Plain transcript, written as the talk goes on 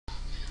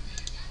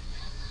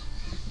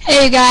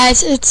Hey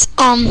guys, it's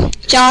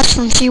Josh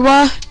from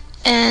Shiwa,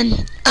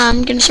 and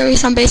I'm gonna show you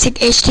some basic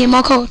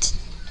HTML codes.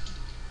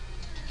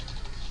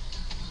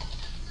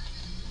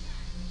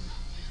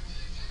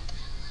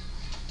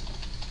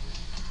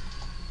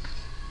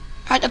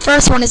 Alright, the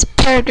first one is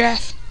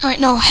paragraph. Alright,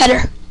 no,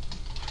 header.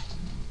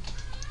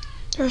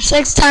 There are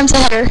 6 times a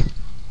header.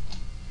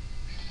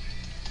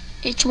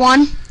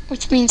 H1,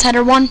 which means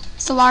header 1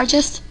 is the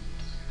largest.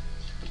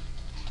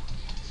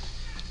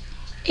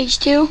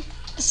 H2 is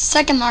the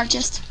second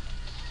largest.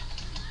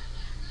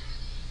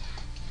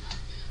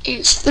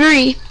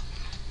 H3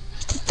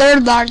 is the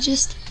third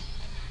largest.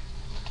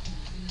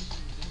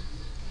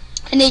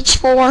 And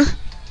H4,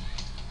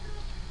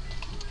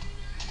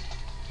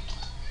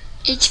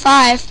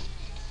 H5,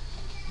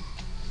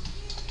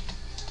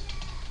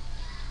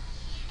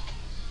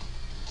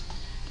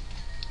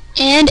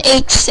 and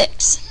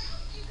H6.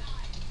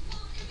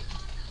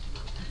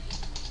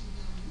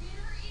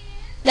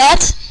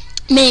 That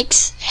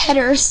makes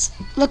headers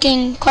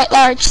looking quite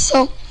large.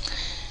 So,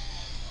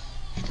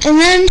 and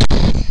then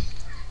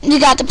you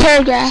got the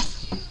paragraph.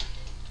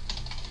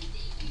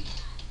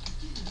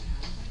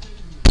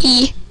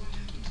 P.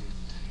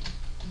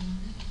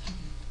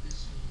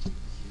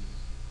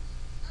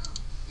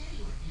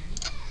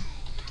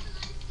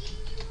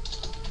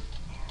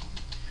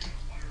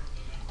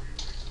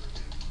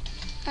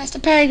 That's the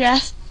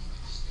paragraph.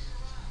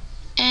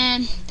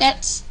 And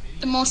that's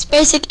the most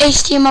basic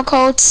HTML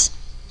codes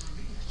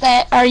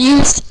that are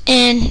used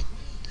in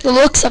the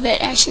looks of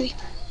it, actually.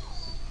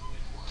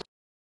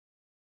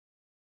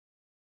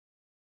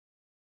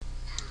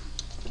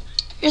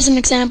 Here's an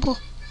example.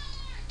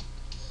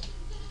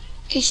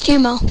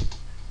 HTML.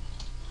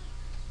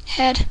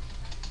 Head.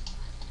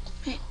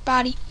 Right,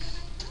 body.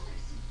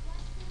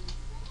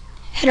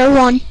 Header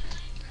 1.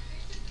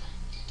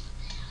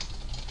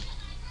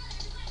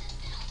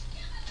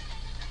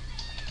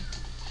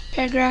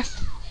 Paragraph.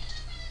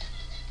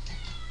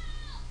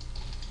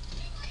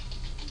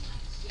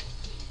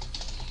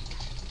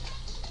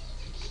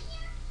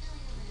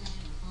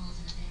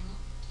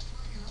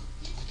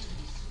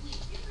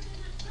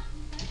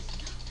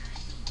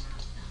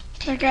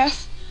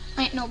 Paragraph.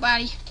 Wait, no,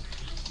 body.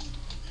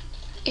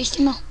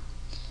 HTML.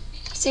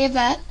 Save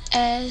that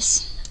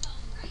as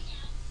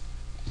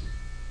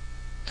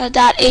a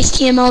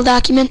 .html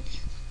document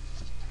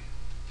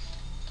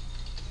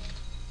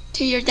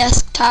to your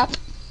desktop.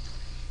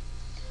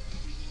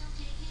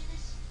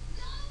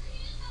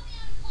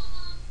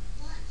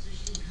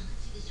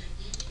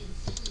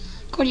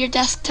 Go to your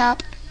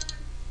desktop.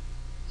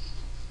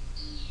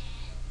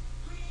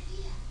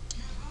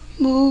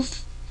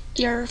 Move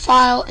your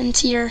file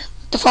into your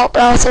default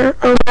browser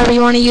or whatever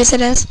you want to use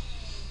it as.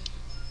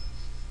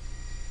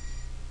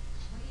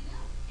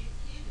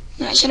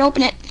 I should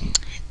open it.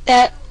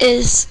 That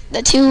is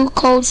the 2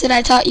 codes that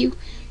I taught you.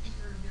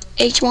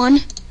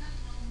 H1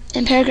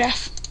 and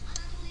paragraph.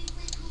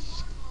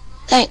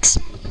 Thanks.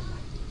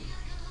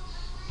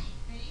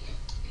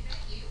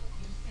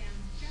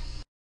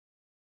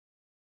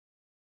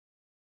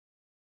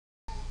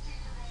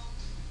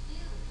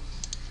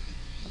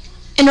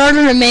 In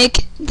order to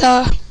make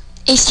the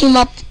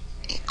HTML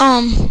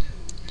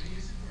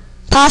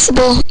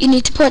possible, you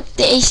need to put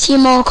the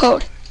HTML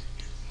code.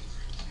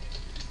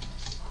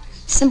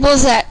 Simple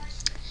as that.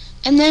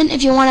 And then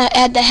if you want to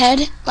add the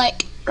head,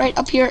 like right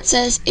up here it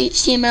says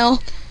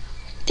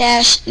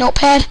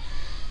HTML-notepad,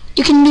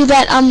 you can do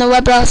that on the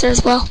web browser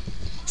as well.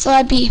 So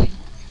that'd be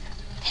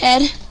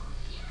head,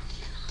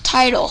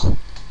 title,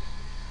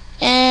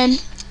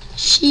 and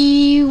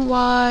she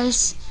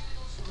was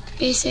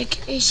basic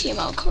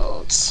HTML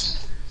codes.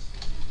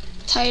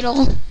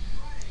 Title,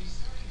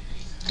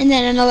 and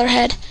then another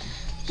head.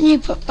 And you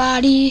put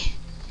body,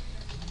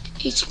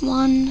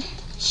 H1,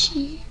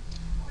 she.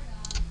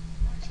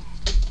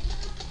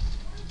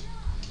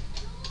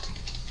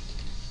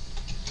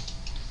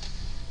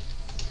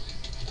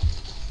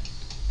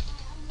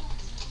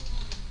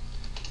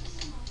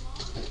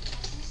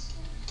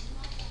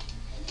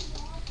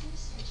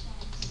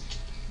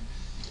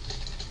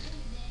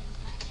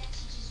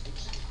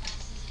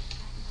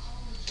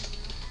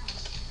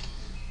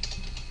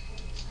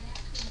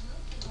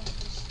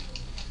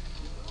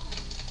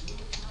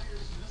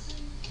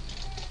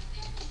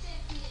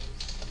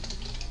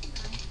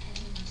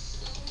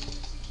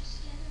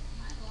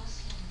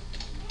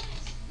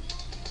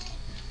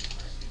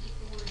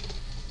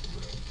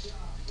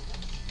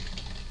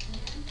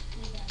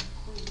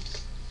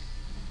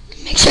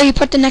 Make sure you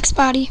put the next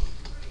body,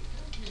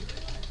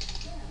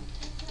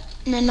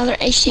 and then another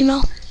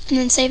HTML, and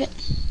then save it.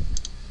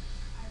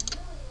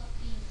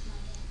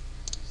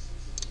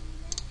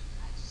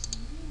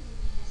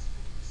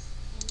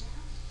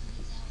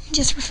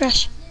 Just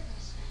refresh.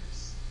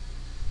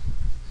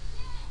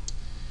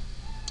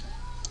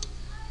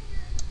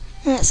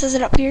 And it says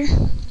it up here.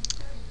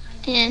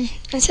 And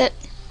that's it.